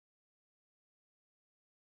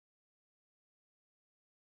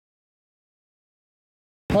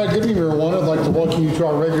All right, good evening, everyone. I'd like to welcome you to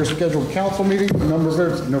our regular scheduled council meeting, November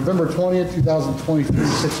 20th, 2023,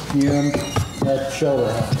 6 p.m. at Shelter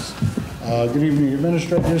House. Good evening,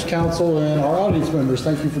 administrators, council, and our audience members.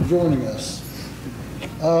 Thank you for joining us.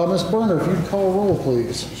 Ms. Berner, if you'd call roll,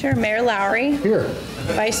 please. Sure. Mayor Lowry. Here.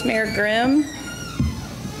 Vice Mayor Grimm.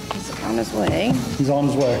 He's on his way. He's on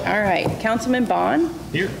his way. All right. Councilman Bond.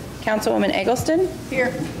 Here. Councilwoman Eggleston.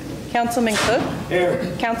 Here. Councilman Cook.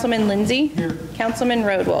 Here. Councilman Lindsay. Here. Councilman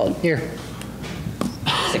Rodwald. Here.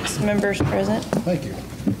 6 members present. Thank you.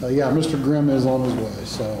 Yeah, Mr. Grimm is on his way.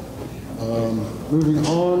 So, moving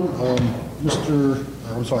on,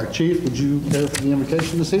 Chief, would you care for the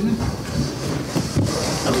invocation this evening?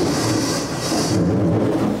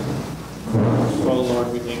 Oh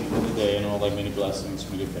Lord, we thank you for the day and all thy many blessings,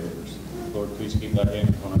 many favors. Lord, please keep thy hand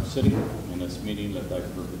upon our city. In this meeting, let thy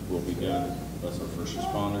perfect will be done. Bless our first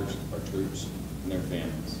responders, our troops, and their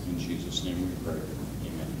families. In Jesus' name we pray.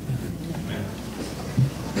 Amen.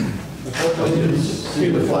 Allegiance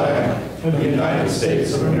to the flag of the United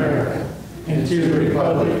States of America and to the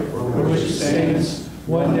republic for which it stands,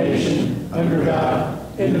 one nation, under God,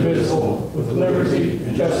 indivisible, with liberty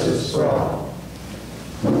and justice for all.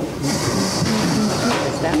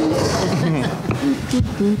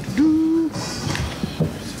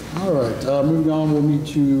 All right, moving on, we'll need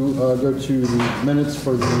to go to the minutes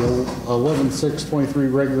for the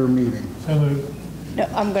 11/6/23 regular meeting. So moved. No,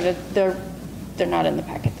 they're not in the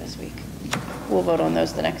packet this week. We'll vote on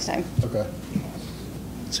those the next time. Okay,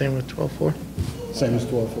 Same with 12-4. same as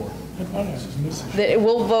 12/4.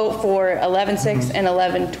 We'll vote for 11/6 and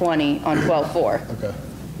 11/20 on 12/4. Okay.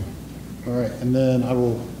 All right, and then I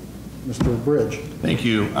will, Mr. Bridge. Thank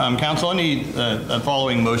you. Council, I need a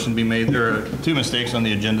following motion to be made. There are two mistakes on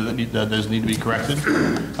the agenda that does need to be corrected.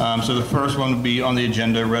 So the first one would be on the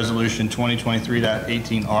agenda, Resolution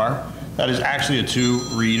 2023.18R. That is actually a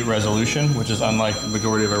two-read resolution, which is unlike the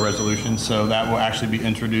majority of our resolutions. So that will actually be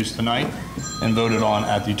introduced tonight and voted on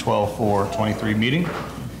at the 12/4/23 meeting.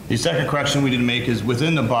 The second correction we need to make is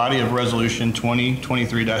within the body of Resolution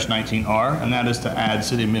 2023-19R, and that is to add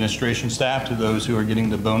city administration staff to those who are getting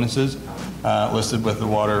the bonuses listed with the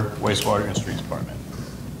Water, Wastewater, and Streets Department.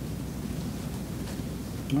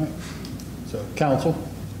 All right, so council.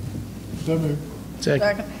 So moved.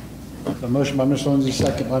 Second. A motion by Mr. Lindsay,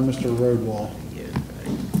 second by Mr. Rodwall.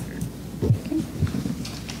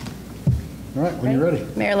 All right, when you're ready.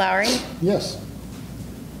 Mayor Lowry. Yes.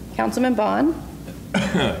 Councilman Bond.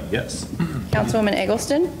 Yes. Councilwoman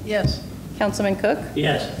Eggleston. Yes. Councilman Cook.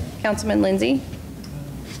 Yes. Councilman Lindsay.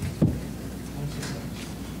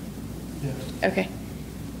 Yes. Okay.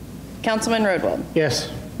 Councilman Rodwald. Yes.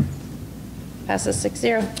 Passes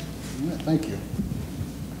 6-0. All right, thank you.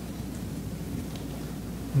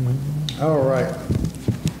 All right.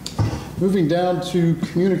 Moving down to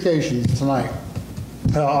communications tonight.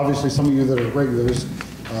 Obviously, some of you that are regulars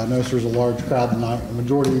notice there's a large crowd tonight. The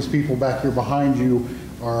majority of these people back here behind you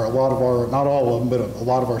are a lot of our, not all of them, but a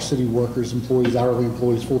lot of our city workers, employees, hourly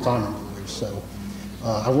employees, full-time employees. So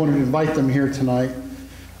I wanted to invite them here tonight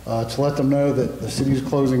to let them know that the city is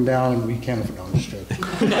closing down and we can't, no, I'm just joking.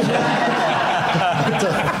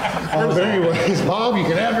 But anyways, Bob, you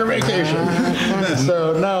can have your vacation.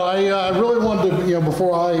 So no, I really wanted to,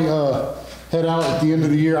 before I head out at the end of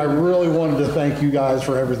the year, I really wanted to thank you guys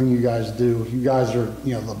for everything you guys do. You guys are,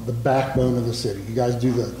 the backbone of the city. You guys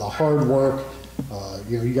do the hard work.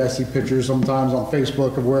 You guys see pictures sometimes on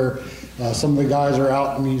Facebook of where some of the guys are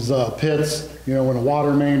out in these pits, when a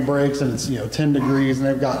water main breaks and it's, 10 degrees and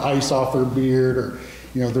they've got ice off their beard, or,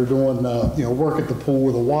 they're doing, work at the pool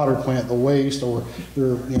with the water plant, the waste, or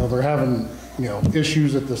they're having,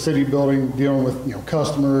 issues at the city building dealing with,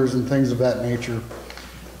 customers and things of that nature.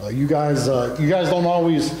 You guys don't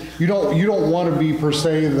always, you don't want to be per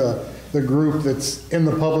se the group that's in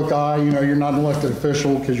the public eye. You're not an elected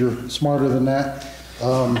official because you're smarter than that.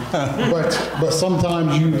 But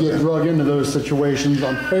sometimes you get drug into those situations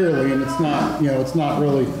unfairly, and it's not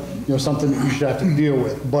really something that you should have to deal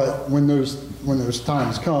with. But when those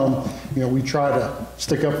times come, we try to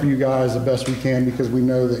stick up for you guys the best we can, because we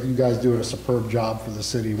know that you guys do a superb job for the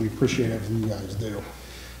city. We appreciate everything you guys do.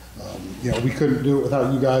 We couldn't do it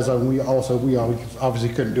without you guys, and we obviously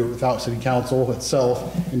couldn't do it without City Council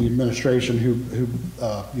itself and the administration who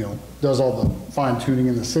does all the fine tuning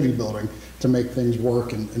in the city building to make things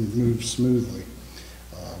work and move smoothly.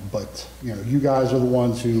 But you guys are the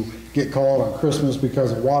ones who get called on Christmas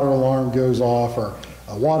because a water alarm goes off, or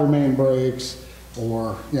a water main breaks,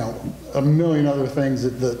 or a million other things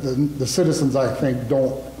that the citizens, I think,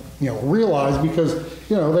 don't realize, because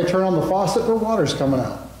they turn on the faucet, their water's coming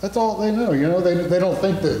out. That's all they know, you know, they don't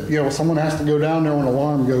think that, you know, someone has to go down there when an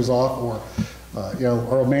alarm goes off, or, you know,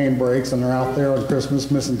 or a main breaks and they're out there on Christmas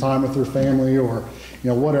missing time with their family, or, you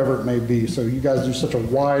know, whatever it may be. So you guys do such a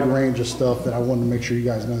wide range of stuff that I wanted to make sure you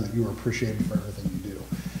guys know that you are appreciated for everything you do.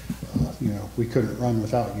 You know, we couldn't run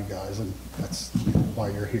without you guys, and that's, you know, why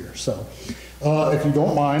you're here. So, if you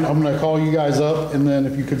don't mind, I'm gonna call you guys up, and then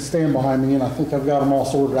if you could stand behind me, and I think I've got them all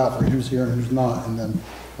sorted out for who's here and who's not, and then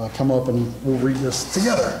come up and we'll read this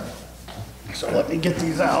together. So let me get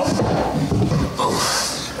these out.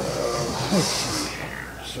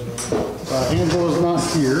 So, Angela's not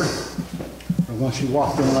here, unless she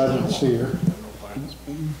walked in and I didn't see her.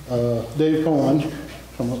 Dave Cohen,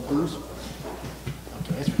 come up please.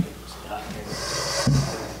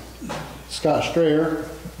 Scott Strayer,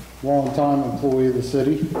 longtime employee of the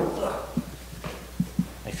city.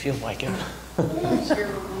 I feel like it.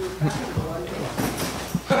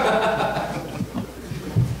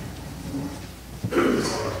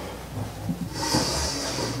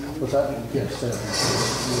 What's that? Yes.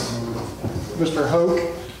 Mr. Hoke.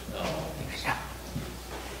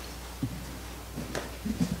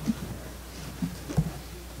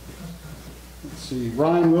 Let's see,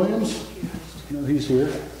 Ryan Williams. No, he's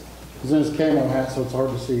here. He's in his camo hat, so it's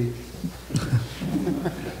hard to see.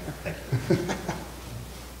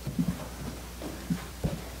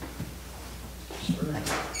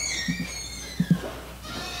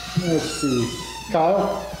 Let's see,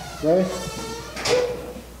 Kyle, Ray.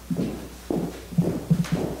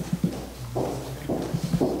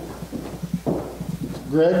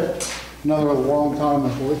 Greg, another long-time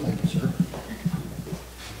employee. Thank you, sir.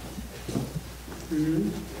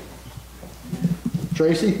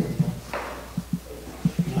 Tracy?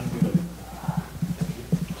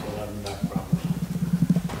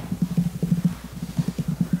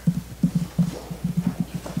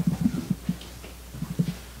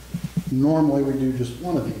 Normally, we do just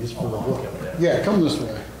one of these for the book. Yeah, come this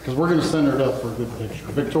way, because we're going to center it up for a good picture.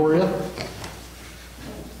 Victoria?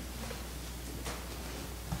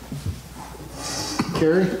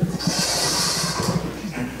 Carrie?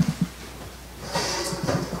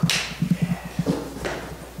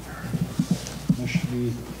 This should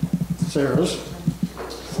be Sarah's.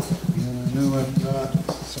 And I know I've got,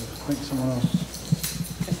 so I think someone else.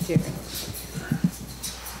 That's Jerry.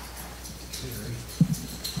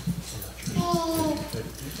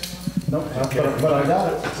 Nope, but I got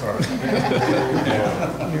it.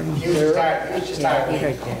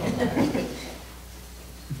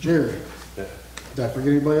 Jerry. Did I forget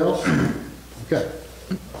anybody else? Okay.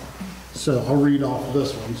 So I'll read off of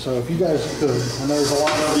this one. So if you guys could, I know there's a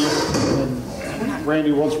lot of you, and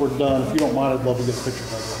Randy, once we're done, if you don't mind, I'd love to get a picture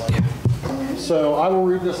of everybody. So I will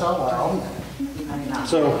read this out loud.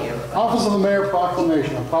 So, Office of the Mayor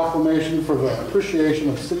proclamation, a proclamation for the appreciation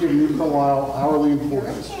of City of New Carlisle hourly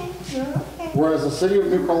employees. Whereas the City of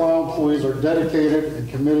New Carlisle employees are dedicated and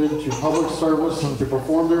committed to public service to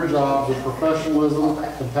perform their jobs with professionalism,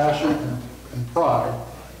 compassion, and pride.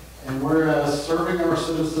 And whereas serving our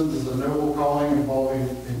citizens is a noble calling involving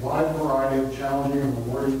a wide variety of challenging and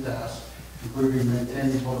rewarding tasks, including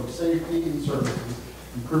maintaining public safety and services,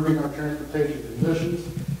 improving our transportation conditions,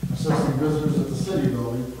 assisting visitors at the city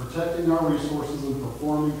building, protecting our resources, and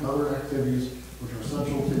performing other activities which are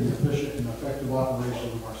essential to the efficient and effective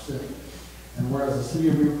operation of our city. And whereas the City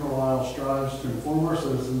of New Carlisle strives to inform our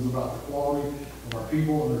citizens about the quality of our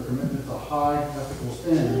people and their commitment to high ethical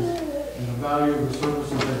standards and the value of the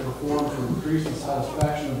services they perform to increase the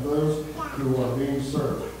satisfaction of those who are being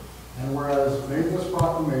served. And whereas may this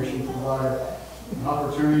proclamation provide an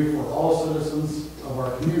opportunity for all citizens of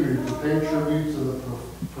our community to pay tribute to the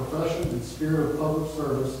profession and spirit of public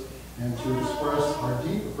service and to express our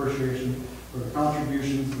deep appreciation for the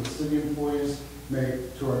contributions that city employees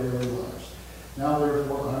make to our daily lives. Now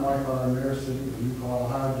therefore, I, Mike Potter, Mayor, City of New Carlisle,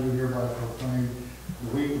 Ohio, do hereby proclaim the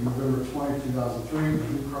week of November 20, 2003, the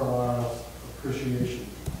New Carlisle Appreciation Week.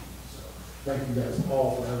 So, thank you guys all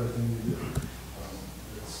for everything you do.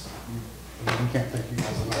 We can't thank you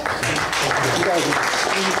guys enough. You guys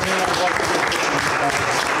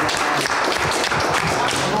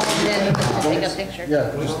Take a picture.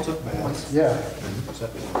 yeah, yeah.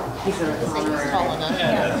 He's an honorary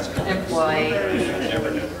employee.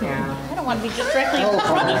 Yeah. I don't want to be just directly in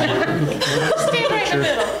front of him. Stand right in the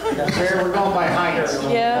middle. We're going by height.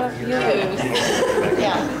 Yeah, you lose.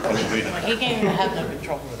 Yeah. He can't even have no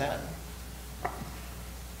control over that.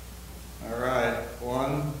 All right,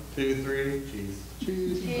 1, 2, 3, cheese.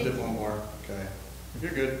 Cheese. Did one more, okay.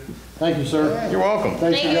 You're good. Thank you, sir. You're welcome.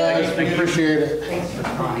 Thank you, guys. We appreciate it. Thanks for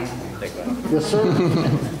trying. Yes, sir.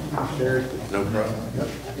 No problem.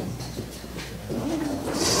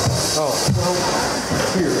 Oh, well,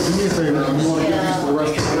 here, do me a favor, you want to give these to the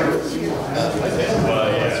rest of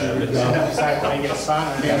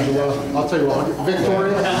Angela, I'll tell you what,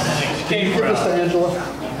 Victoria, can you give this to Angela?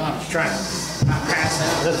 I'm trying to pass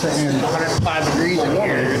it. That's to Angela. 105 degrees in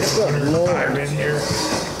here. Good Lord. In here.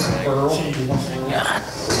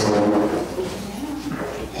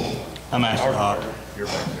 I'm actually hot.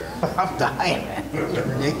 I'm dying, man.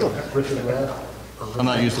 Ridiculous. I'm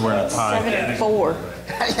not used to wearing a tie. 74.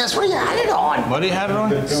 That's what you had it on. What do you have it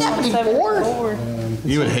on? 74?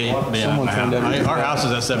 You would hate being at my house. Our house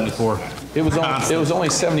is at 74. It was only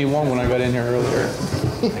 71 when I got in here earlier.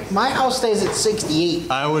 My house stays at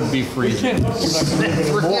 68. I would be freezing.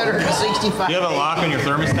 365. Do you have a lock on your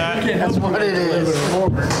thermostat? That's what it is.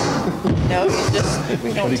 No,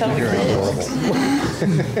 we don't tell the kids.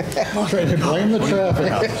 Blame the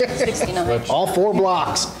traffic. 69. All 4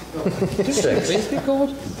 blocks.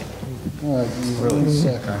 All right, give me a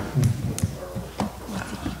second.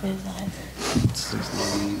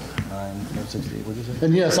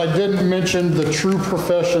 And yes, I didn't mention the true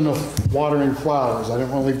profession of watering flowers. I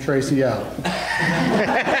didn't want to leave Tracy out.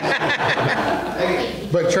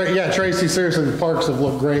 But Tracy, seriously, the parks have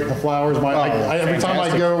looked great. The flowers, every time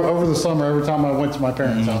I go over the summer, every time I went to my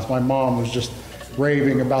parents' house, my mom was just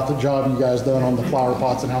raving about the job you guys done on the flower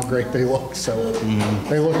pots and how great they look. So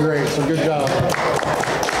they look great. So good job.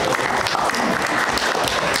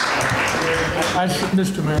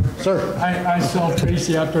 Mr. Mayor. Sir. I saw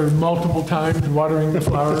Tracy out there multiple times watering the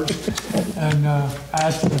flowers, and I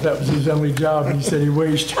asked him if that was his only job, and he said he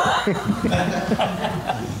wished. Might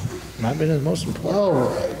have been his most important. All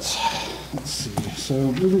right. Let's see. So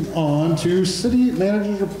moving on to city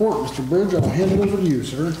manager's report. Mr. Bridge, I'll hand it over to you,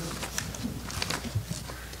 sir.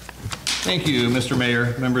 Thank you, Mr.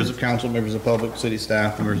 Mayor, members of council, members of public, city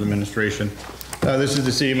staff, members of administration. This is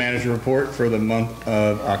the city manager report for the month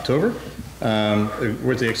of October.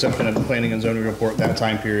 With the exception of the planning and zoning report, that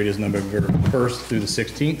time period is November 1st through the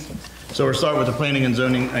 16th. So we'll start with the planning and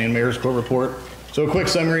zoning and mayor's court report. So a quick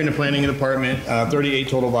summary in the planning department, 38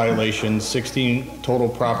 total violations, 16 total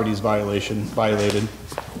properties violated.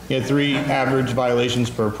 We had 3 average violations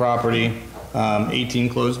per property, 18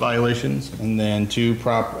 closed violations, and then 2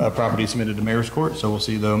 properties submitted to mayor's court. So we'll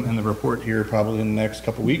see them in the report here probably in the next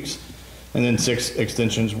couple weeks. And then 6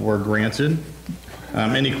 extensions were granted.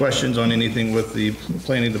 Any questions on anything with the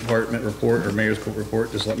planning department report or mayor's court report,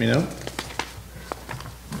 just let me know.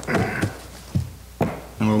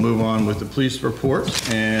 And we'll move on with the police report.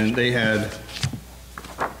 And they had,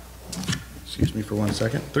 excuse me for 1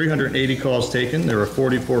 second, 380 calls taken. There were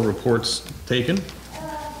 44 reports taken,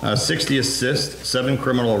 60 assists, 7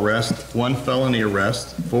 criminal arrests, 1 felony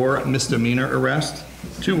arrest, 4 misdemeanor arrests,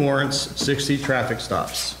 2 warrants, 60 traffic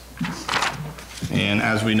stops. And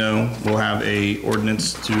as we know, we'll have a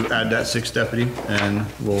ordinance to add that 6th deputy, and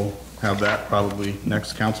we'll have that probably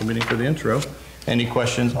next council meeting for the intro. Any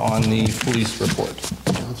questions on the police report?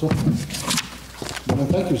 Council? Well,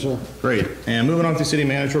 thank you, sir. Great. And moving on to city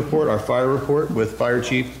manager report, our fire report with fire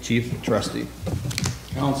chief, Chief Trusty.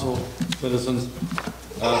 Council, citizens,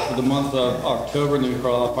 for the month of October, New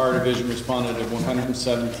Carlisle Fire Division responded to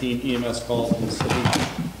 117 EMS calls in the city.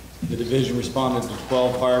 The division responded to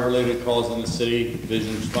 12 fire-related calls in the city. The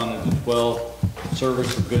division responded to 12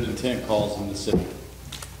 service of good intent calls in the city.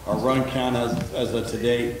 Our run count as of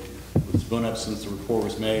today, it's gone up since the report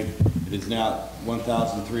was made. It is now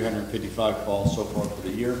 1,355 calls so far for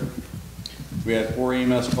the year. We had 4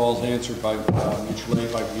 EMS calls answered by mutual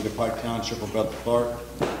aid by either Pike Township or Bethel Clark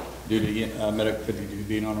due to medical 52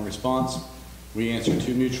 being on a response. We answered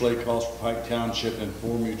 2 mutual aid calls for Pike Township and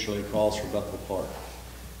 4 mutual aid calls for Bethel Clark.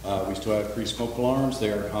 We still have 3 smoke alarms. They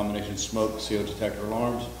are a combination smoke CO detector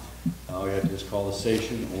alarms. All you have to do is call the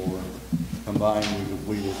station or come by and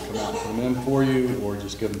we will come out and put them in for you, or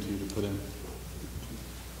just give them to you to put in.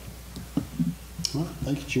 All right,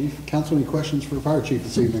 thank you, Chief. Council, any questions for the fire chief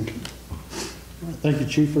this evening? All right, thank you,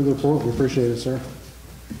 Chief, for the report. We appreciate it, sir.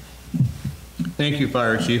 Thank you,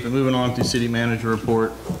 fire chief. And moving on to city manager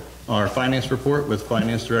report, our finance report with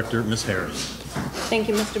finance director, Ms. Harris. Thank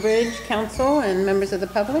you, Mr. Bridge, council, and members of the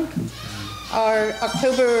public. Our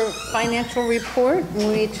October financial report,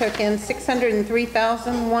 we took in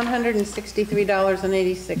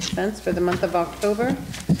 $603,163.86 for the month of October,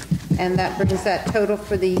 and that brings that total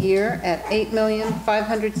for the year at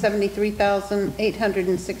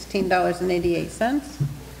 $8,573,816.88.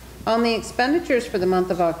 On the expenditures for the month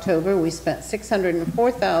of October, we spent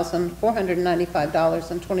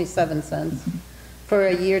 $604,495.27 for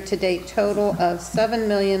a year-to-date total of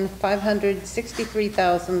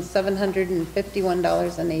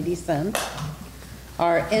 $7,563,751.80.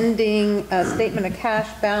 Our ending statement of cash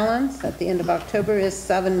balance at the end of October is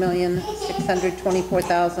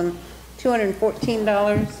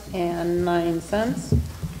 $7,624,214.09.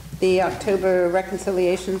 The October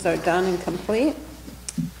reconciliations are done and complete.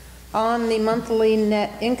 On the monthly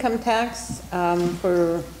net income tax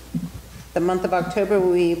for the month of October,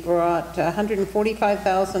 we brought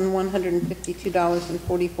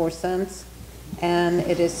 $145,152.44, and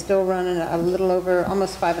it is still running a little over,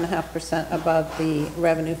 almost 5.5% above the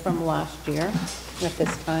revenue from last year at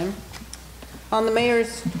this time. On the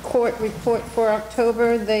mayor's court report for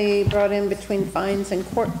October, they brought in between fines and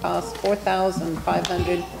court costs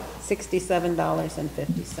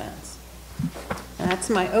 $4,567.50. That's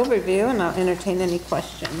my overview, and I'll entertain any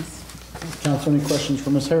questions. Council, any questions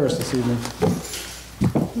for Ms. Harris this evening?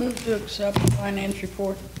 Move to accept the finance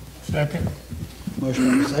report. Second. Motion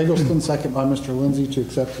by Ms. Eggleston, second by Mr. Lindsay to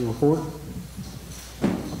accept the report.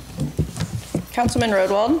 Councilman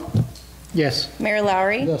Rodwald? Yes. Mayor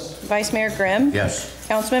Lowry? Yes. Vice Mayor Grimm? Yes.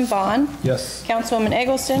 Councilman Bond? Yes. Councilwoman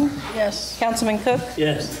Eggleston? Yes. Councilman Cook?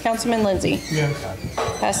 Yes. Councilman Lindsay? Yes.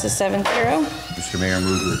 Passes 7-0. Mr. Mayor,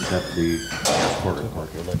 move to accept the court report.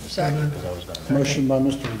 Second. Motion by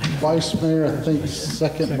Mr. Vice Mayor, I think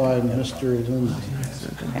second by Mr. Lindsay.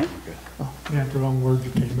 Okay. Yeah, the wrong word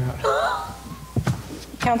that came out.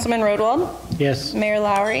 Councilman Rodwald? Yes. Mayor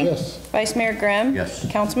Lowry? Yes. Vice Mayor Grimm? Yes.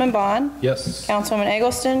 Councilman Bond? Yes. Councilwoman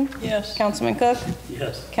Eggleston? Yes. Councilman Cook?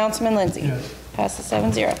 Yes. Councilman Lindsay? Yes. Passes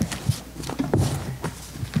 7-0.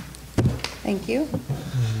 Thank you.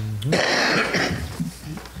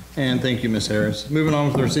 And thank you, Ms. Harris. Moving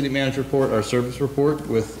on with our city manager report, our service report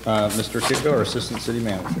with Mr. Kiko, our assistant city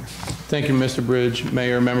manager. Thank you, Mr. Bridge,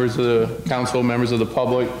 Mayor, members of the council, members of the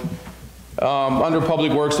public. Under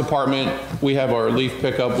Public Works Department, we have our leaf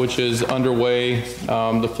pickup, which is underway.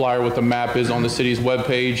 The flyer with the map is on the city's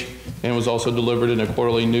webpage and was also delivered in a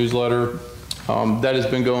quarterly newsletter. That has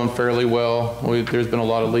been going fairly well. There's been a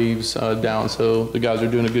lot of leaves down, so the guys are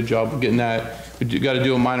doing a good job of getting that. We got to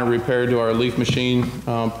do a minor repair to our leaf machine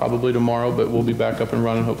probably tomorrow, but we'll be back up and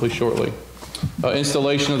running hopefully shortly.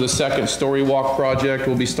 Installation of the second story walk project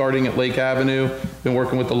will be starting at Lake Avenue. Been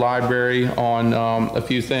working with the library on a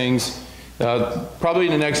few things. Probably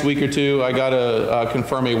in the next week or two, I got to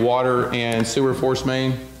confirm a water and sewer force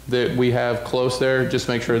main that we have close there. Just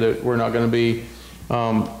make sure that we're not going to be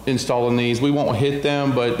installing these. We won't hit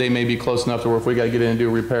them, but they may be close enough to where if we got to get in and do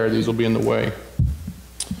a repair, these will be in the way.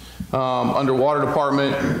 Under Water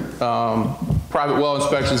Department, private well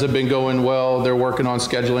inspections have been going well. They're working on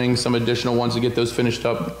scheduling some additional ones to get those finished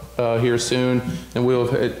up here soon. And we'll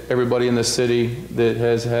have hit everybody in the city that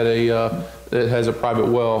has had a private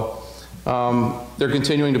well. They're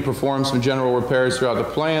continuing to perform some general repairs throughout the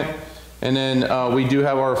plant. And then we do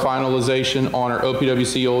have our finalization on our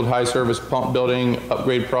OPWC old high service pump building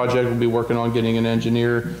upgrade project. We'll be working on getting an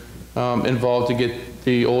engineer involved to get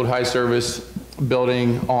the old high service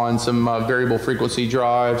building on some variable frequency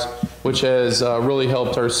drives, which has really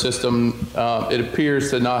helped our system. It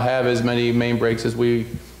appears to not have as many main breaks as we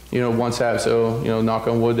once have. So, knock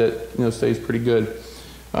on wood, that stays pretty good.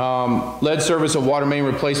 Lead service and water main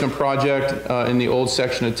replacement project in the old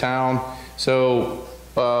section of town. So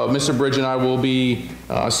Mr. Bridge and I will be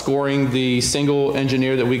scoring the single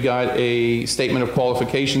engineer that we got a statement of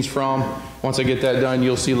qualifications from. Once I get that done,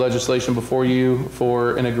 you'll see legislation before you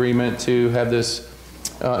for an agreement to have this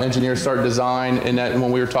engineer start design. And that,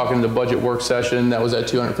 when we were talking in the budget work session, that was at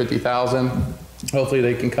 $250,000. Hopefully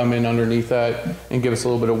they can come in underneath that and give us a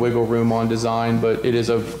little bit of wiggle room on design, but it is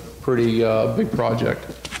a pretty big project.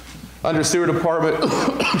 Under Sewer Department,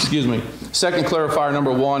 excuse me, second clarifier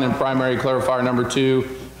number 1 and primary clarifier number 2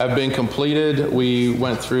 have been completed. We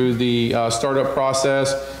went through the startup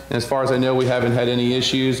process, and as far as I know, we haven't had any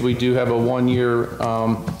issues. We do have a 1-year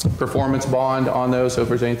performance bond on those, so if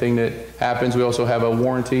there's anything that happens, we also have a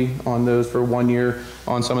warranty on those for 1 year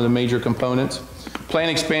on some of the major components. Plant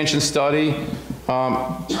expansion study.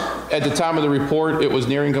 At the time of the report, it was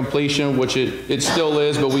nearing completion, which it still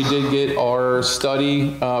is, but we did get our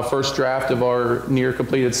study, first draft of our near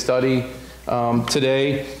completed study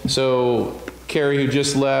today. So Carrie, who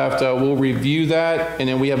just left, will review that, and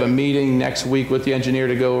then we have a meeting next week with the engineer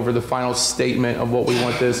to go over the final statement of what we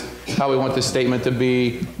want how we want this statement to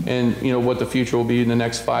be, and what the future will be in the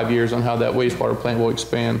next 5 years on how that wastewater plant will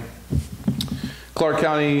expand. Clark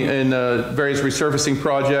County and various resurfacing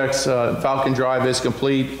projects. Falcon Drive is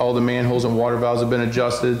complete. All the manholes and water valves have been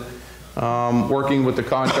adjusted. Working with the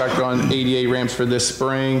contractor on ADA ramps for this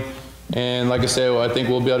spring. And like I said, I think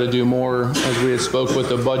we'll be able to do more, as we had spoke with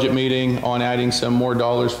the budget meeting, on adding some more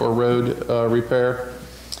dollars for road repair.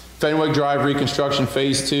 Fenwick Drive reconstruction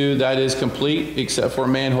phase 2, that is complete except for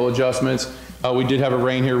manhole adjustments. We did have a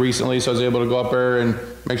rain here recently, so I was able to go up there and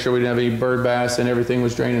make sure we didn't have any bird bass and everything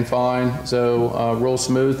was draining fine. So real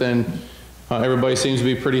smooth, and everybody seems to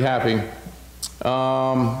be pretty happy.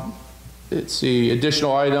 Let's see,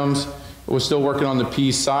 additional items. We're still working on the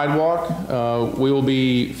Pease sidewalk. We will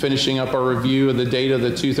be finishing up our review of the data of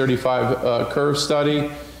the 235 curve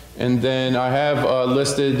study. And then I have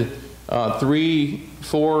listed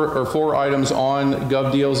four items on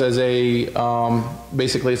GovDeals as a,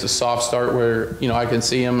 basically it's a soft start where, you know, I can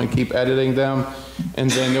see them and keep editing them. And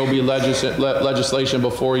then there'll be legislation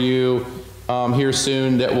before you here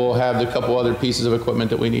soon that will have the couple other pieces of equipment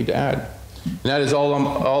that we need to add. And that is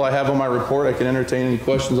all I have on my report. I can entertain any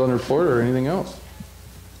questions on the report or anything else.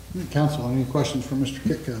 Council, any questions for Mr.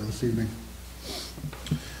 Kitco this evening?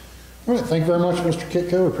 All right, thank you very much, Mr.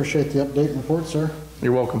 Kitco. Appreciate the update and report, sir.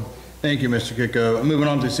 You're welcome. Thank you, Mr. Kitco. Moving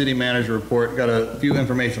on to city manager report, got a few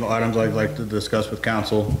informational items I'd like to discuss with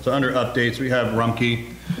council. So under updates, we have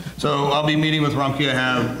Rumpke. So I'll be meeting with Rumpke. I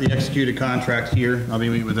have the executed contract here. I'll be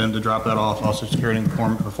meeting with them to drop that off. Also securing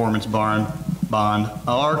performance bond.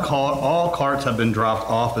 All carts have been dropped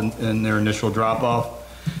off in their initial drop off.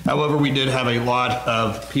 However, we did have a lot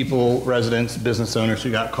of people, residents, business owners who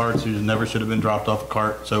got carts who never should have been dropped off a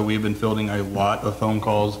cart. So we've been fielding a lot of phone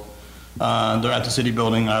calls. They're at the city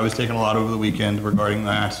building. I was taking a lot over the weekend regarding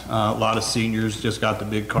that. A lot of seniors just got the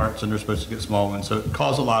big carts and they're supposed to get small ones. So it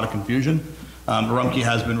caused a lot of confusion. Rumpke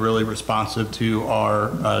has been really responsive to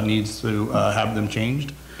our needs to have them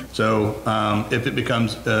changed. So if it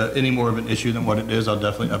becomes any more of an issue than what it is, I'll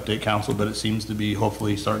definitely update council, but it seems to be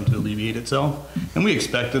hopefully starting to alleviate itself. And we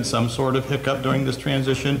expected some sort of hiccup during this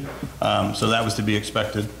transition, so that was to be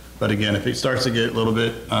expected. But again, if it starts to get a little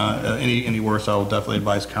bit any worse, I will definitely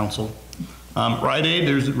advise council. Rite Aid,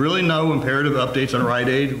 there's really no imperative updates on Rite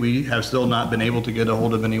Aid. We have still not been able to get a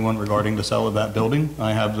hold of anyone regarding the sale of that building.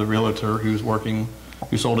 I have the realtor who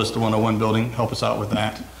sold us the 101 building, help us out with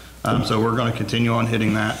that. So we're going to continue on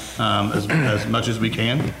hitting that as much as we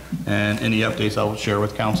can, and any updates I will share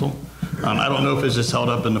with council. I don't know if it's just held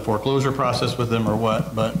up in the foreclosure process with them or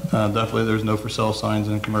what, but definitely there's no for sale signs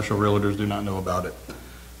and commercial realtors do not know about it.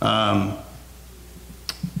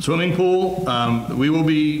 Swimming pool, we will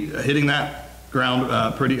be hitting that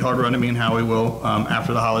ground pretty hard running, me and Howie will,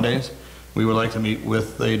 after the holidays. We would like to meet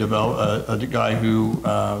with a guy who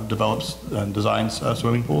develops and designs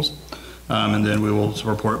swimming pools. And then we will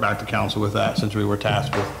report back to council with that, since we were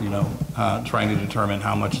tasked with, trying to determine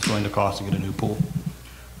how much it's going to cost to get a new pool.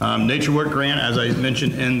 Nature Work grant, as I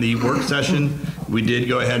mentioned in the work session, we did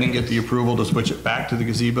go ahead and get the approval to switch it back to the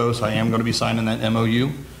gazebo, so I am going to be signing that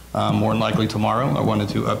MOU more than likely tomorrow. I wanted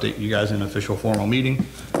to update you guys in an official formal meeting.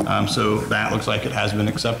 So that looks like it has been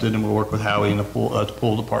accepted, and we'll work with Howie in the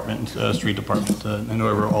pool department, street department, and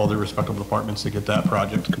whoever, all the respective departments to get that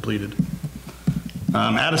project completed.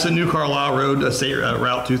 Addison New Carlisle Road, State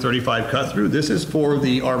Route 235 cut through. This is for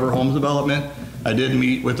the Arbor Homes development. I did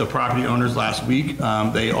meet with the property owners last week.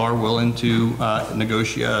 They are willing to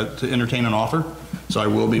negotiate, to entertain an offer. So I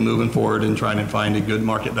will be moving forward and trying to find a good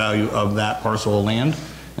market value of that parcel of land,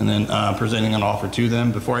 and then presenting an offer to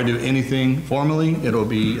them. Before I do anything formally, it'll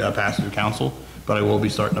be passed through council, but I will be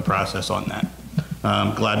starting the process on that.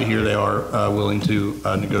 Glad to hear they are willing to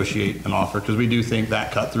negotiate an offer, because we do think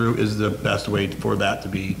that cut through is the best way for that to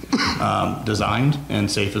be designed and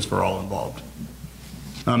safest for all involved.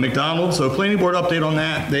 McDonald's, so planning board update on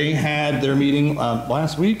that. They had their meeting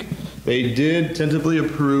last week. They did tentatively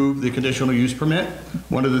approve the conditional use permit.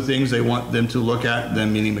 One of the things they want them to look at,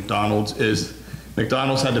 them meaning McDonald's, is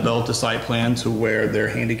McDonald's had developed a site plan to where their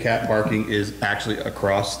handicap parking is actually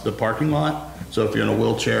across the parking lot. So if you're in a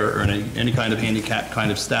wheelchair or in any kind of handicap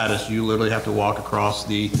kind of status, you literally have to walk across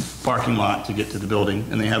the parking lot to get to the building.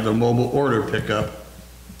 And they have their mobile order pickup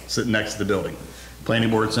sitting next to the building.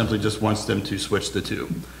 Planning board simply just wants them to switch the two.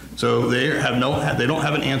 So they don't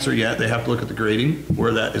have an answer yet. They have to look at the grading,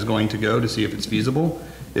 where that is going to go to see if it's feasible.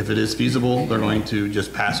 If it is feasible, they're going to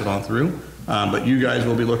just pass it on through. But you guys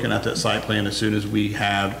will be looking at that site plan as soon as we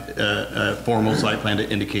have a formal site plan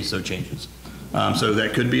that indicates those changes. So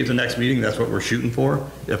that could be at the next meeting. That's what we're shooting for.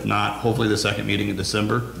 If not, hopefully the second meeting in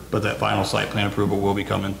December. But that final site plan approval will be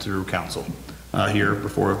coming through council here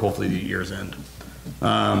before hopefully the year's end.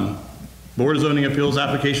 Board of Zoning Appeals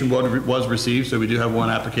application was received, so we do have one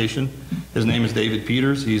application. His name is David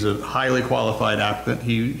Peters. He's a highly qualified applicant.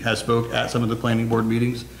 He has spoke at some of the planning board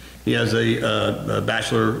meetings. He has a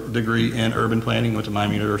bachelor degree in urban planning, went to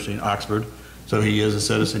Miami University in Oxford. So he is a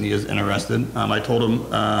citizen, he is interested. I told him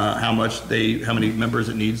how many members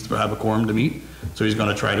it needs to have a quorum to meet. So he's going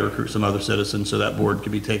to try to recruit some other citizens so that board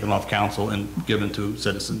can be taken off council and given to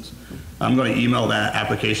citizens. I'm going to email that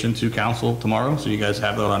application to council tomorrow, so you guys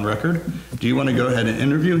have that on record. Do you want to go ahead and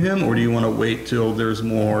interview him, or do you want to wait till there's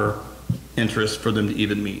more interest for them to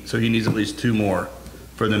even meet? So he needs at least 2 more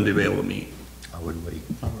for them to be able to meet. I would wait.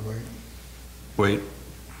 Wait.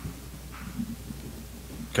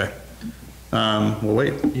 Okay. We'll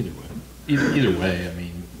wait. Either way. Either way, I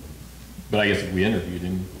mean, but I guess if we interviewed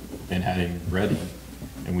him and had him ready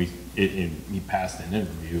and he passed an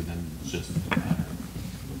interview, then it's just a matter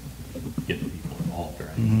of getting people involved,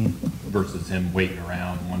 right? Versus him waiting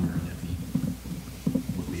around wondering if he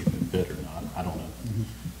would be a good fit or not. I don't know.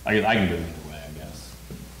 I can go either way, I guess.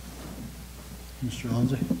 Mr.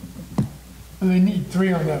 Lindsay? They need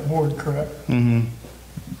 3 on that board, correct? Mm-hmm.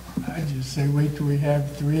 I just say wait till we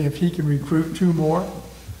have 3. If he can recruit 2 more,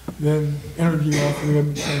 then interview all 3 of them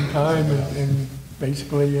at the same time and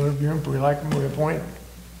basically interview them. If we like them, we appoint them,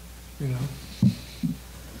 you know?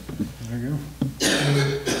 There you go.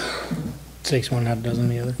 Takes one, half dozen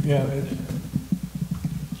the other. Yeah,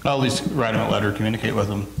 I'll at least write him a letter, communicate with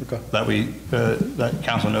him. Okay. That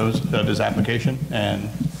council knows of his application, and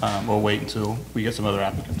we'll wait until we get some other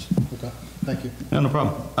applicants. Okay, thank you. No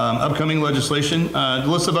problem. Upcoming legislation, the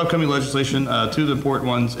list of upcoming legislation, 2 of the important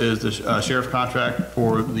ones is the sheriff contract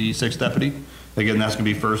for the 6th deputy. Again, that's going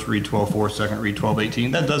to be first read 12/4, second read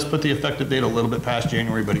 12/18. That does put the effective date a little bit past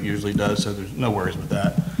January, but it usually does, so there's no worries with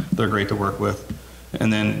that. They're great to work with.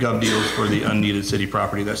 And then gov deals for the unneeded city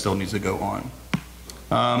property that still needs to go on.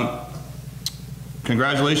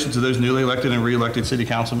 Congratulations to those newly elected and re-elected city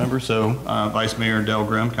council members. So Vice Mayor Dale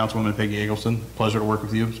Grimm, Councilwoman Peggy Eggleston, pleasure to work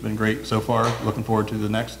with you. It's been great so far. Looking forward to the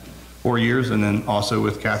next 4 years. And then also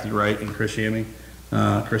with Kathy Wright and Chris Shammy.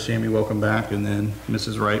 Chris Shammy, welcome back. And then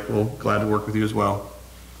Mrs. Wright, we'll glad to work with you as well.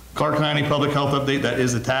 Clark County Public Health Update, that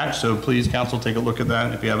is attached. So please, council, take a look at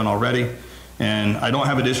that if you haven't already. And I don't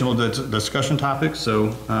have additional discussion topics.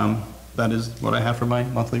 So that is what I have for my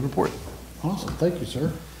monthly report. Awesome, thank you,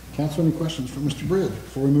 sir. Council, any questions for Mr. Bridge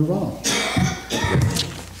before we move on?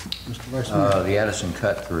 Mr. Vice Mayor? The Addison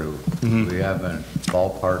cut through, we have a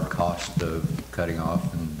ballpark cost of cutting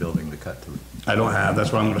off and building the cut through. I don't have.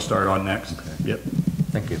 That's what I'm going to start on next. Okay. Yep.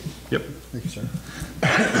 Thank you. Yep. Thank you, sir.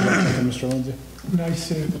 Mr. Lindsay? nice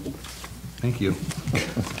suit. Thank you.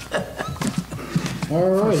 All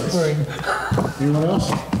right. Spring. Anyone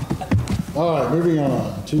else? All right, moving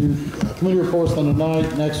on to committee reports on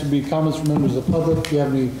tonight. Next would be comments from members of the public. If you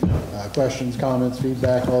have any questions, comments,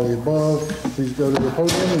 feedback, all the above, please go to the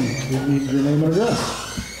podium and leave your name and address.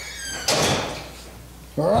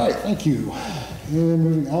 All right, thank you. And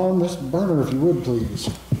moving on, Ms. Berner, if you would, please.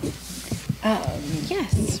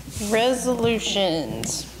 Yes,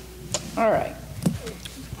 resolutions. All right.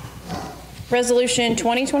 Resolution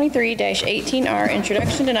 2023-18R,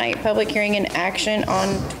 introduction tonight, public hearing and action on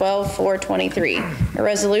 12/4/23. A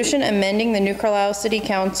resolution amending the New Carlisle City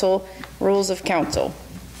Council Rules of Council.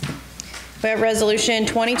 We have resolution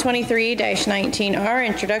 2023-19R,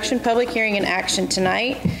 introduction, public hearing and action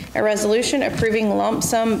tonight. A resolution approving lump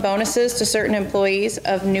sum bonuses to certain employees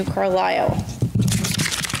of New Carlisle.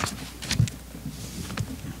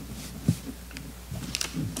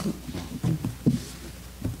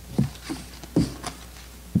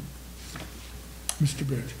 Mr.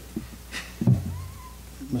 Bridge.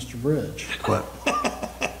 Mr. Bridge. What?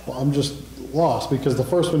 Well, I'm just lost because the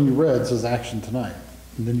first one you read says action tonight,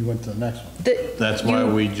 and then you went to the next one. That's why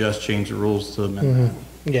we just changed the rules to amend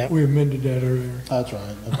that. Yeah. We amended that earlier. That's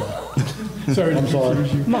right, okay. Sorry to I'm sorry.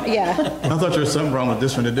 confuse you. Yeah, I thought there was something wrong with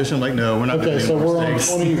this one edition. Like, no, we're not Okay, doing so any we're more on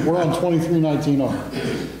mistakes. we're on 2319R.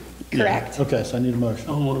 correct. Okay, so I need a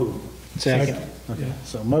motion. Second. Okay,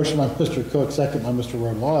 so motion by Mr. Cook, second by Mr.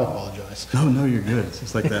 Rodwell. I apologize. No, you're good. It's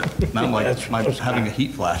just like that. Now I'm like, I'm having a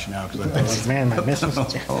heat flash now because I think Man, I missed it's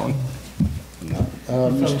wrong.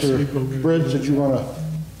 Mr. Bridge, did you want to?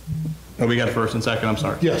 Oh, we got a first and second, I'm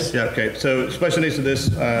sorry. Yes. Yeah, okay. So especially next to this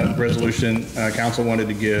resolution, council wanted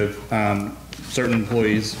to give certain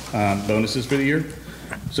employees bonuses for the year.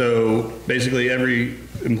 So basically, every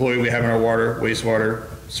employee we have in our water, wastewater,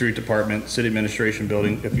 street department, city administration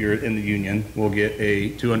building, if you're in the union, will get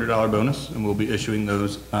a $200 bonus, and we'll be issuing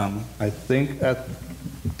those, I think, at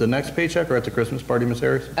the next paycheck or at the Christmas party, Ms.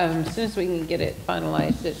 Harris? As soon as we can get it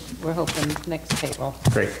finalized, we're hoping next payroll.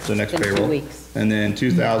 Great, the next In 2 payroll. weeks. And then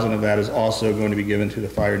 2,000 of that is also going to be given to the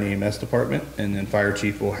fire and EMS department, and then fire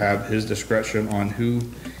chief will have his discretion on who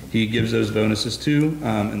he gives those bonuses to,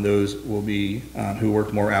 and those will be, who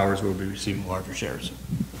work more hours will be receiving larger shares.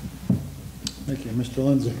 Thank you. Mr.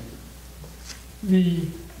 Lindsay? The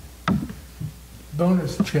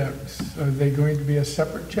bonus checks, are they going to be a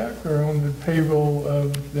separate check or on the payroll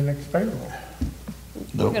of the next payroll?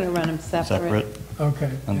 We're going to run them separate.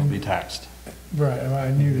 Okay. And they'll be taxed. Right, well,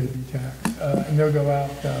 I knew they'd be taxed. And they'll go out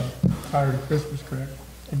prior to Christmas, correct?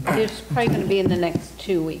 It's probably going to be in the next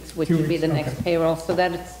 2 weeks, which 2 would be weeks, the next okay. payroll, so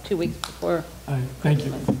that is 2 weeks before. All right, thank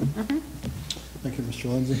you. Thank you, Mr.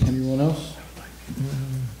 Lindsay. Anyone else?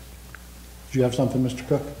 Do you have something, Mr.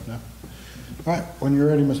 Cook? No? All right, when you're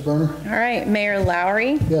ready, Ms. Berner. All right, Mayor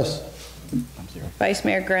Lowry, Yes. Vice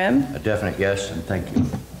Mayor Grimm, A definite yes, and thank you.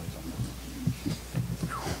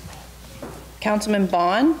 Councilman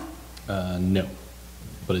Bond, No,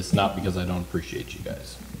 but it's not because I don't appreciate you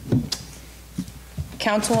guys.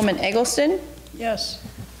 Councilwoman Eggleston, Yes.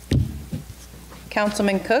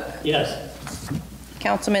 Councilman Cook, Yes.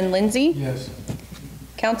 Councilman Lindsay, Yes.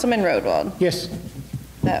 Councilman Roadwald. Yes.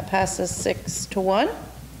 That passes 6-1.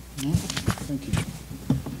 Thank you.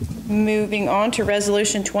 Moving on to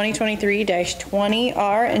Resolution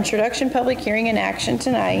 2023-20R, Introduction, Public Hearing, and Action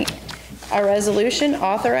tonight. A resolution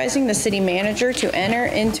authorizing the city manager to enter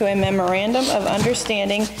into a memorandum of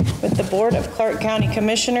understanding with the Board of Clark County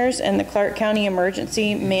Commissioners and the Clark County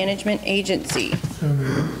Emergency Management Agency.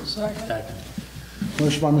 Second.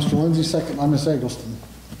 Motion by Mr. Lindsay, second by Ms. Eggleston.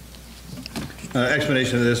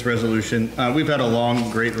 Explanation of this resolution. We've had a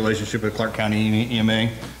long, great relationship with Clark County EMA.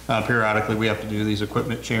 Periodically, we have to do these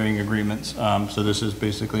equipment sharing agreements. So this is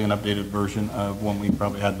basically an updated version of one we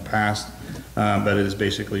probably had in the past. But it is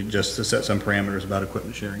basically just to set some parameters about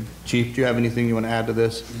equipment sharing. Chief, do you have anything you want to add to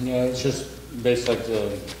this? Yeah, it's just basically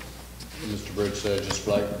like Mr. Bridge said, just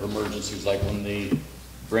like emergencies, like when the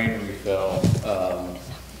granary fell,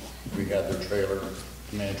 we had their trailer,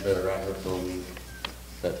 command trailer out here for a week,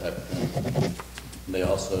 that type of thing. They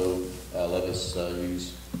also let us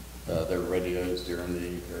use their radios during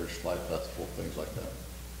the Parish Flight Festival, things like that.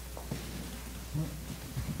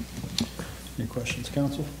 Any questions,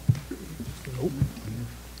 council?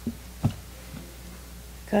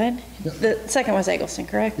 Good. Yep. The second was Eggleston,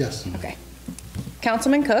 correct? Yes. Okay.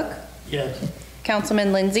 Councilman Cook, Yes.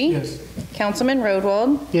 Councilman Lindsay, Yes. Councilman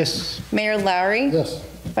Roadwald, Yes. Mayor Lowry, Yes.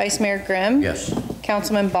 Vice Mayor Grimm, Yes.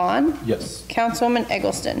 Councilman Bond, Yes. Councilwoman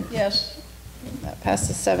Eggleston. Yes. That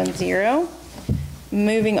passes 7-0.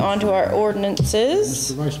 Moving on to our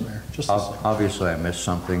ordinances. Mr. Vice Mayor, just a second. Obviously, I missed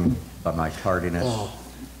something by my tardiness.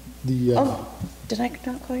 The, Oh, did I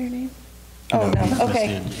not call your name? Oh, no,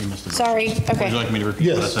 okay. You missed it. Sorry, Would you okay. like me to repeat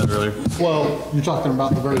what I Yes. said earlier? well, you're talking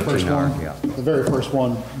about the very first 18R, one? yeah. The very first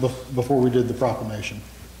one before we did the proclamation.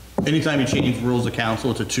 Anytime you change rules of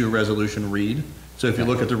council, it's a two-resolution read. So if you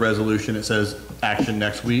look at the resolution, it says action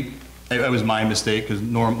next week. It was my mistake because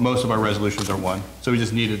most of our resolutions are one. So we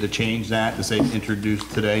just needed to change that to say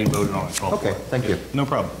introduced today and voted on at 12. Okay, thank you. No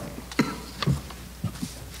problem.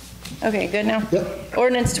 Okay, good now? Yep.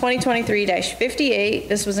 Ordinance 2023-58,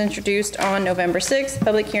 this was introduced on November 6th,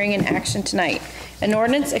 public hearing and action tonight. An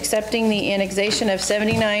ordinance accepting the annexation of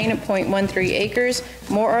 79.13 acres,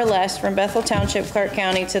 more or less, from Bethel Township, Clark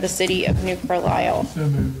County to the city of New Carlisle. So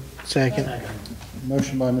moved. Second.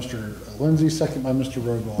 Motion by Mr. Lindsay, second by Mr.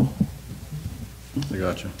 Roadwall. I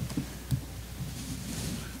got you.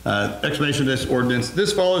 Explanation of this ordinance.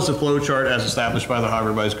 This follows the flow chart as established by the Ohio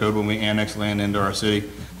Revised Code when we annex land into our city.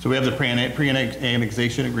 So we have the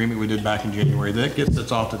pre-annexation agreement we did back in January. That gets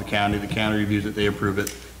us off to the county. The county reviews it, they approve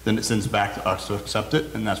it, then it sends back to us to accept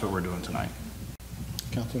it, and that's what we're doing tonight.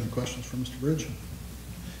 Council, any questions for Mr. Bridge?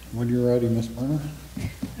 When you're ready, Ms. Berner.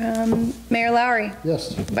 Mayor Lowry,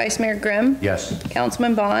 Yes. Vice Mayor Grimm, Yes.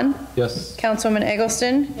 Councilman Bond, Yes. Councilwoman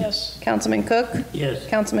Eggleston, Yes. Councilman Cook, Yes.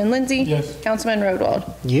 Councilman Lindsay. Yes. Councilman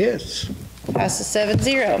Roadwald. Yes. Passes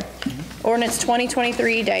 7-0. Ordinance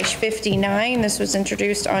 2023-59, this was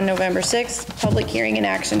introduced on November 6th, public hearing and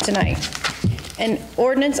action tonight. An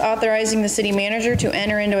ordinance authorizing the city manager to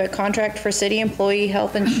enter into a contract for city employee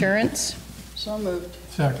health insurance. So moved.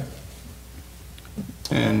 Second.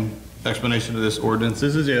 And explanation of this ordinance,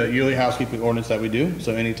 this is a yearly housekeeping ordinance that we do.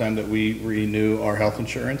 So anytime that we renew our health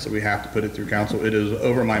insurance, we have to put it through council. It is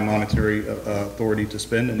over my monetary authority to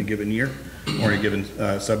spend in a given year or in a given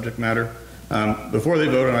subject matter. Before they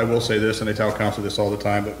vote, and I will say this, and I tell council this all the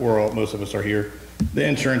time, but most of us are here. The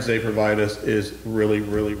insurance they provide us is really,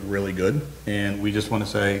 really, really good. And we just want to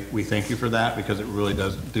say we thank you for that because it really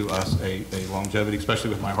does do us a longevity, especially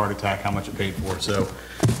with my heart attack, how much it paid for. So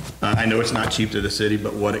I know it's not cheap to the city,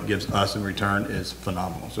 but what it gives us in return is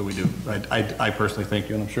phenomenal. So we do. I personally thank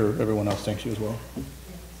you, and I'm sure everyone else thanks you as well.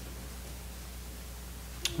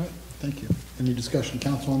 All right, thank you. Any discussion,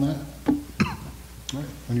 council, on that? All right,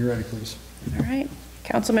 when you're ready, please. All right.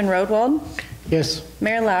 Councilman Roadwald, Yes.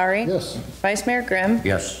 Mayor Lowry. Yes. Vice Mayor Grimm.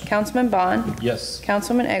 Yes. Councilman Bond. Yes.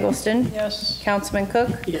 Councilman Eggleston. Yes. Councilman Cook.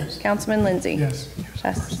 Yes. Councilman Lindsay. Yes.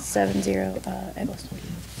 Passes 7-0, Eggleston.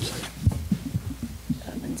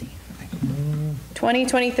 Lindsay.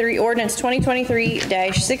 2023, ordinance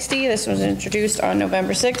 2023-60. This was introduced on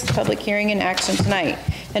November 6th. Public hearing and action tonight.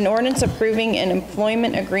 An ordinance approving an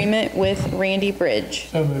employment agreement with Randy Bridge.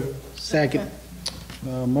 So moved. Second.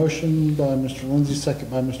 Motion by Mr. Lindsay, second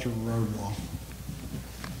by Mr. Rodwell.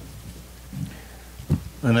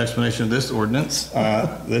 An explanation of this ordinance.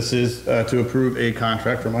 This is to approve a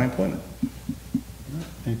contract for my employment.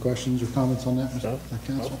 Any questions or comments on that, Mr.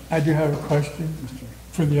 Council? I do have a question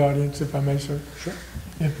for the audience, if I may, sir. Sure.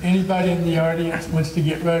 If anybody in the audience wants to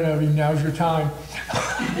get rid of him, now's your time.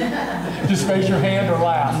 Just raise your hand or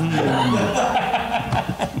laugh.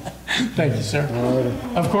 Thank you, sir.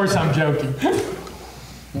 Of course, I'm joking.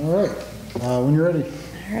 All right, when you're ready.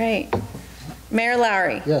 All right. Mayor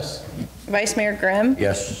Lowry. Yes. Vice Mayor Grimm.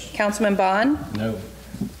 Yes. Councilman Bond. No.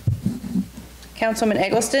 Councilman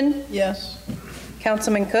Eggleston. Yes.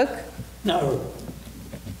 Councilman Cook. No.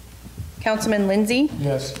 Councilman Lindsay.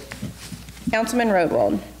 Yes. Councilman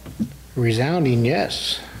Rodwald. Resounding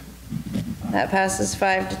yes. That passes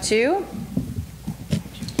 5-2.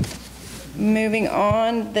 Moving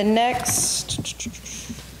on, the next,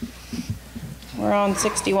 we're on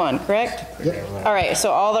 61, correct? Yep. All right,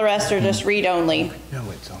 so all the rest are just read only. No,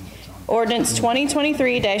 it's on. Ordinance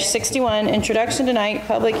 2023-61, introduction tonight,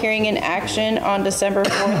 public hearing and action on December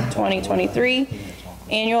 4th, 2023.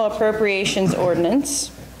 Annual appropriations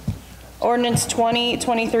ordinance. Ordinance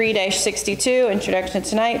 2023-62, introduction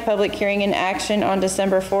tonight, public hearing and action on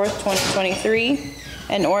December 4th, 2023.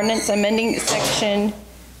 An ordinance amending section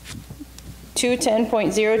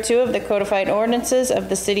 210.02 of the codified ordinances of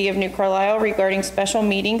the City of New Carlisle regarding special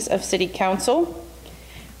meetings of City Council.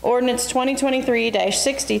 Ordinance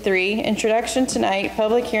 2023-63, introduction tonight,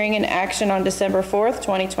 public hearing and action on December 4th,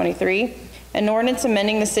 2023. An ordinance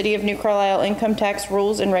amending the City of New Carlisle income tax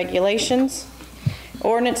rules and regulations.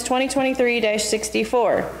 Ordinance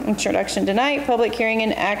 2023-64, introduction tonight, public hearing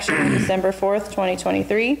and action on December 4th,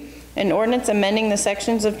 2023. An ordinance amending the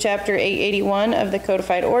sections of Chapter 881 of the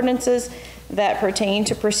codified ordinances that pertain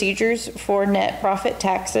to procedures for net profit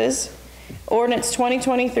taxes. Ordinance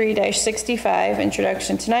 2023-65,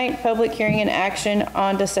 introduction tonight, public hearing and action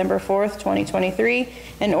on December 4th, 2023.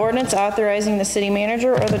 An ordinance authorizing the city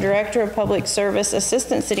manager or the director of public service,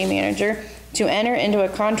 assistant city manager, to enter into a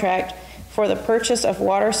contract for the purchase of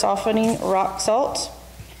water softening rock salt.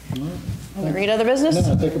 Want to read other business?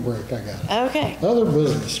 No, take a break, I got it. Okay. Other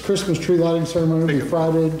business, Christmas tree lighting ceremony will be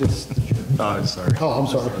Friday, Oh, sorry. I'm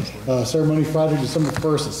sorry. Ceremony Friday, December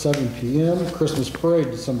 1st at 7 p.m. Christmas parade,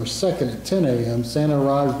 December 2nd at 10 a.m. Santa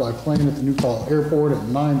arrives by plane at the New Carlisle Airport at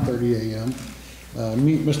 9:30 a.m.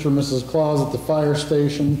 Meet Mr. and Mrs. Claus at the fire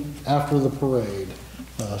station after the parade.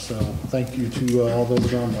 So thank you to all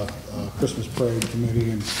those on the Christmas parade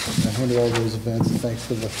committee and handle all those events. And thanks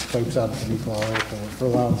to the folks out at the New Carlisle Airport for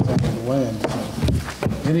allowing us to land.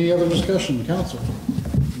 So, any other discussion, council?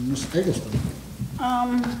 Ms. Eggleston?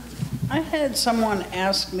 I had someone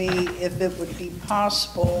ask me if it would be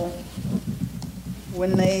possible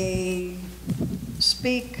when they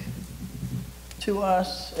speak to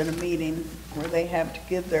us at a meeting where they have to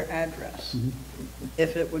give their address,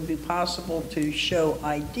 if it would be possible to show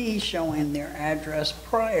ID showing their address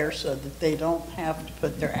prior so that they don't have to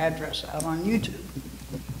put their address out on YouTube.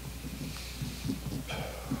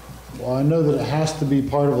 Well, I know that it has to be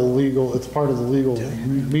part of a legal, it's part of the legal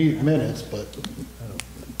minutes, but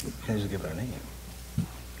Can't just give their name.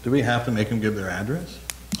 Do we have to make them give their address?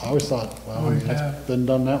 I always thought, well, I mean, it's been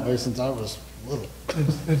done that way since I was little.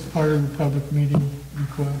 It's part of the public meeting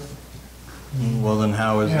request. Well, then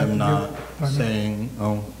how is Yeah, them not you're- saying,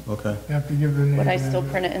 oh, okay, You have to give their name. Would I and still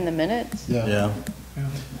address. print it in the minutes? yeah. Yeah.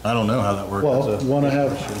 I don't know how that works. Well, That's a- you want to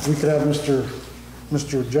have, we could have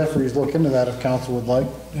Mr. Jeffries look into that if council would like.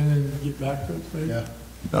 And then get back to us, maybe? Yeah.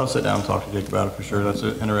 I'll sit down and talk to Jake about it for sure. That's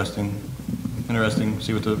interesting,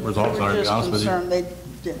 see what the results They are, were to be just honest with you. concerned they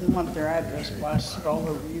didn't want their address blasted all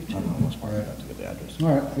over YouTube.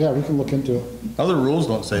 All right, yeah, we can look into it. Other rules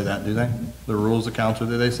don't say that, do they? The rules of council,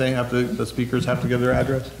 do they say the speakers have to give their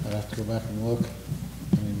address? I'd have to go back and look.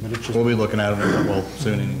 I mean, but it's just, We'll be looking at them, well,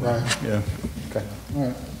 soon anyway. Right. Yeah. okay, all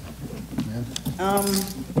right. Man.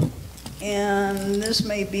 And this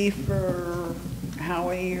may be for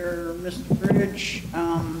Howie or Mr. Bridge.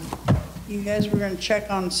 You guys were gonna check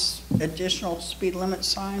on additional speed limit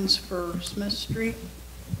signs for Smith Street?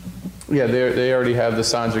 Yeah, they already have, the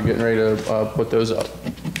signs are getting ready to put those up.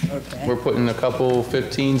 Okay. We're putting a couple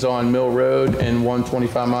 15s on Mill Road and one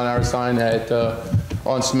 25-mile-an-hour sign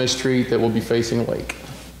on Smith Street that will be facing the lake.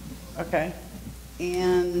 Okay.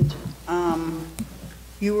 And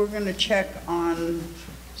you were going to check on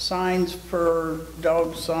signs for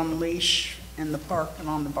dogs on leash in the park and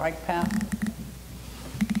on the bike path?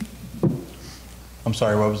 I'm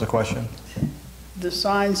sorry, what was the question? The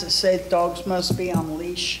signs that say dogs must be on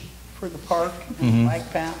leash for the park and the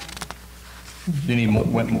bike path? Do you need more,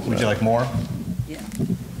 would you like more? Yeah.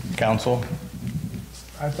 Council?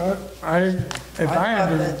 I thought, if I thought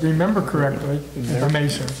that- remember correctly, if I may,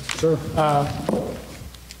 sir. Sure.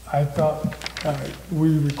 I thought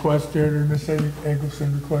we requested, or Ms.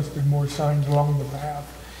 Eggleston requested more signs along the path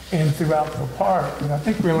and throughout the park. And I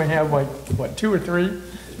think we only have like, what, 2 or 3?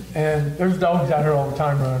 And there's dogs out here all the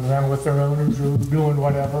time running around with their owners or doing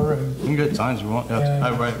whatever. And You can get signs if you want. Yeah.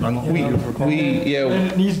 Yeah,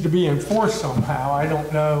 it needs to be enforced somehow. I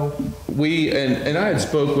don't know. and I had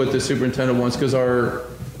spoke with the superintendent once because our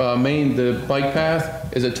the bike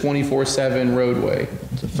path is a 24/7 roadway.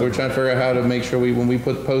 So we're trying to figure out how to make sure when we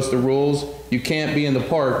post the rules, you can't be in the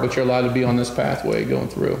park, but you're allowed to be on this pathway going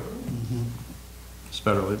through. It's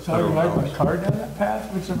federally. So I ride my car down that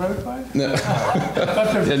path, which is a roadway? No. I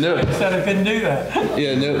thought there was Yeah, no. signs said I couldn't do that.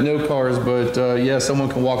 Yeah, no cars, but yeah, someone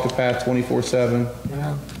can walk the path 24/7.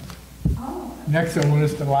 Yeah. Next one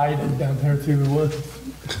is to light it down there through the woods.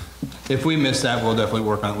 If we miss that, we'll definitely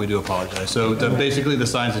work on it. We do apologize. So basically the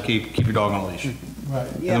signs that keep your dog on a leash. Right.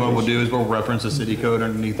 And then what we'll do is we'll reference the city code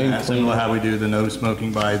underneath that, similar to how we do the no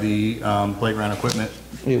smoking by the playground equipment.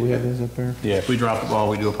 Yeah, we have those up there. Yeah, if we drop the ball,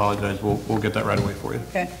 we do apologize. We'll get that right away for you.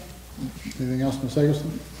 Okay. Anything else, Ms.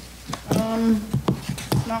 Eggleston? No,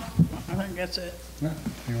 I think that's it. No?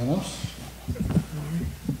 Anyone else?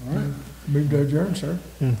 All right. Move to adjourn, sir.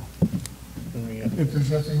 If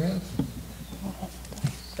there's nothing else.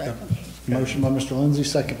 Second. Motion by Mr. Lindsay,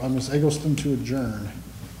 second by Ms. Eggleston to adjourn.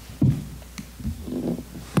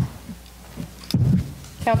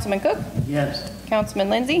 Councilman Cook? Yes. Councilman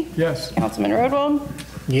Lindsay? Yes. Councilman Roadwall?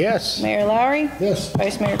 Yes. Mayor Lowry? Yes.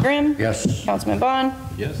 Vice Mayor Grimm? Yes. Councilman Bond?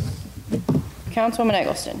 Yes. Councilwoman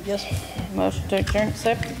Eggleston? Yes. Motion to adjourn,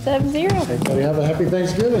 7-0. Everybody have a happy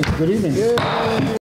Thanksgiving. Good evening.